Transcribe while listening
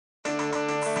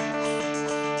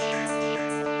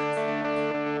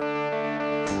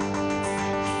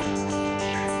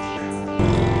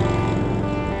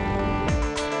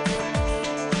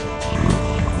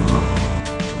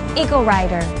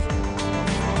EagleRider.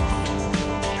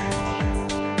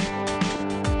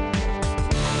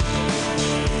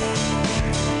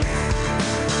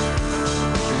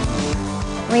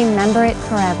 Remember it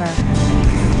forever.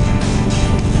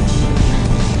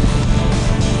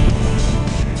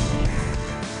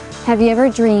 Have you ever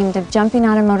dreamed of jumping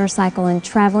on a motorcycle and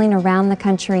traveling around the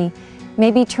country?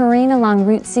 Maybe touring along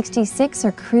Route 66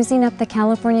 or cruising up the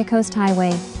California Coast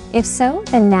Highway? If so,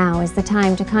 then now is the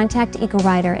time to contact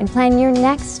EagleRider and plan your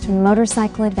next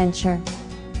motorcycle adventure.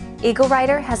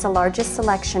 EagleRider has the largest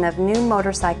selection of new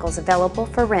motorcycles available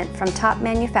for rent from top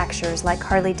manufacturers like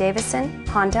Harley-Davidson,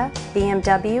 Honda,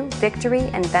 BMW, Victory,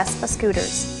 and Vespa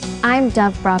scooters. I'm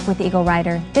Dove Brock with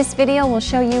EagleRider. This video will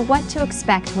show you what to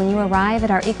expect when you arrive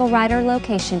at our EagleRider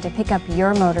location to pick up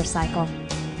your motorcycle.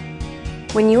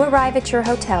 When you arrive at your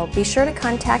hotel, be sure to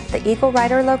contact the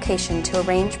EagleRider location to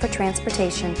arrange for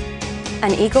transportation.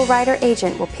 An EagleRider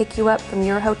agent will pick you up from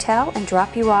your hotel and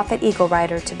drop you off at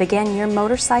EagleRider to begin your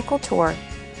motorcycle tour.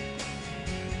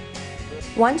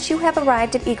 Once you have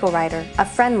arrived at EagleRider, a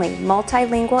friendly,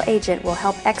 multilingual agent will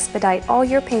help expedite all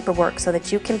your paperwork so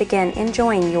that you can begin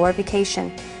enjoying your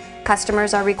vacation.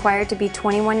 Customers are required to be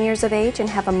 21 years of age and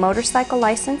have a motorcycle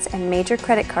license and major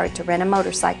credit card to rent a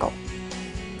motorcycle.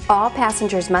 All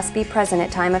passengers must be present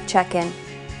at time of check-in.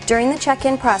 During the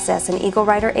check-in process, an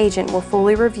EagleRider agent will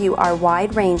fully review our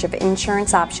wide range of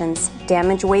insurance options,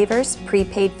 damage waivers,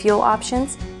 prepaid fuel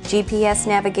options, GPS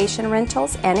navigation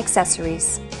rentals, and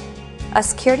accessories. A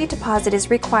security deposit is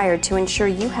required to ensure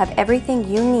you have everything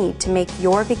you need to make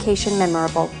your vacation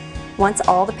memorable. Once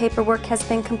all the paperwork has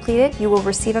been completed, you will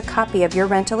receive a copy of your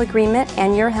rental agreement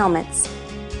and your helmets.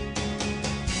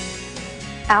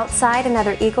 Outside,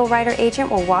 another EagleRider agent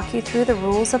will walk you through the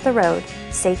rules of the road,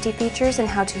 safety features, and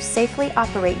how to safely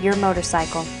operate your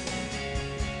motorcycle.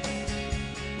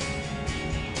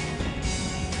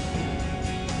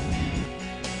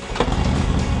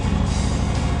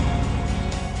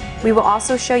 We will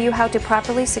also show you how to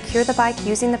properly secure the bike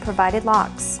using the provided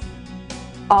locks.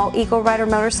 All EagleRider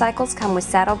motorcycles come with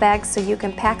saddlebags so you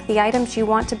can pack the items you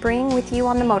want to bring with you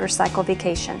on the motorcycle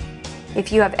vacation.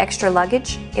 If you have extra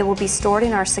luggage, it will be stored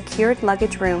in our secured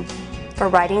luggage room. For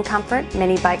riding comfort,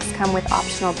 many bikes come with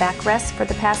optional backrests for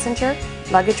the passenger,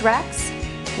 luggage racks,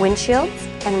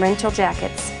 windshields, and rental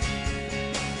jackets.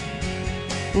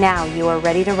 Now you are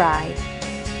ready to ride.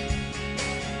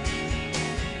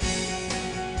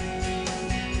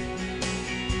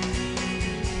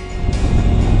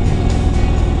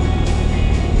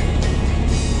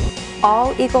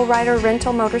 All EagleRider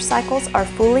rental motorcycles are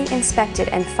fully inspected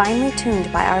and finely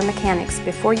tuned by our mechanics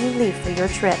before you leave for your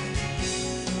trip.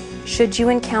 Should you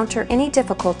encounter any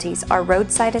difficulties, our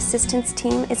roadside assistance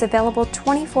team is available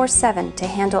 24/7 to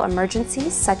handle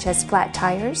emergencies such as flat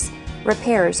tires,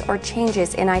 repairs, or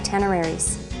changes in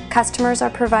itineraries. Customers are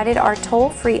provided our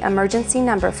toll-free emergency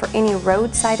number for any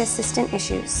roadside assistant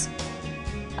issues.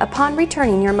 Upon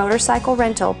returning your motorcycle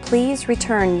rental, please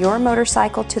return your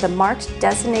motorcycle to the marked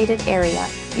designated area.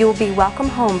 You will be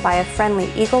welcomed home by a friendly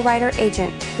EagleRider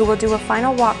agent who will do a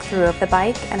final walkthrough of the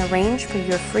bike and arrange for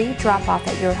your free drop-off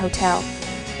at your hotel.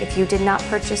 If you did not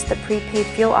purchase the prepaid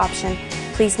fuel option,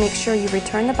 please make sure you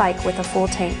return the bike with a full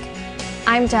tank.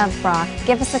 I'm Dove Brock.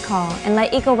 Give us a call and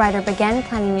let EagleRider begin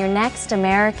planning your next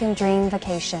American Dream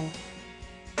vacation.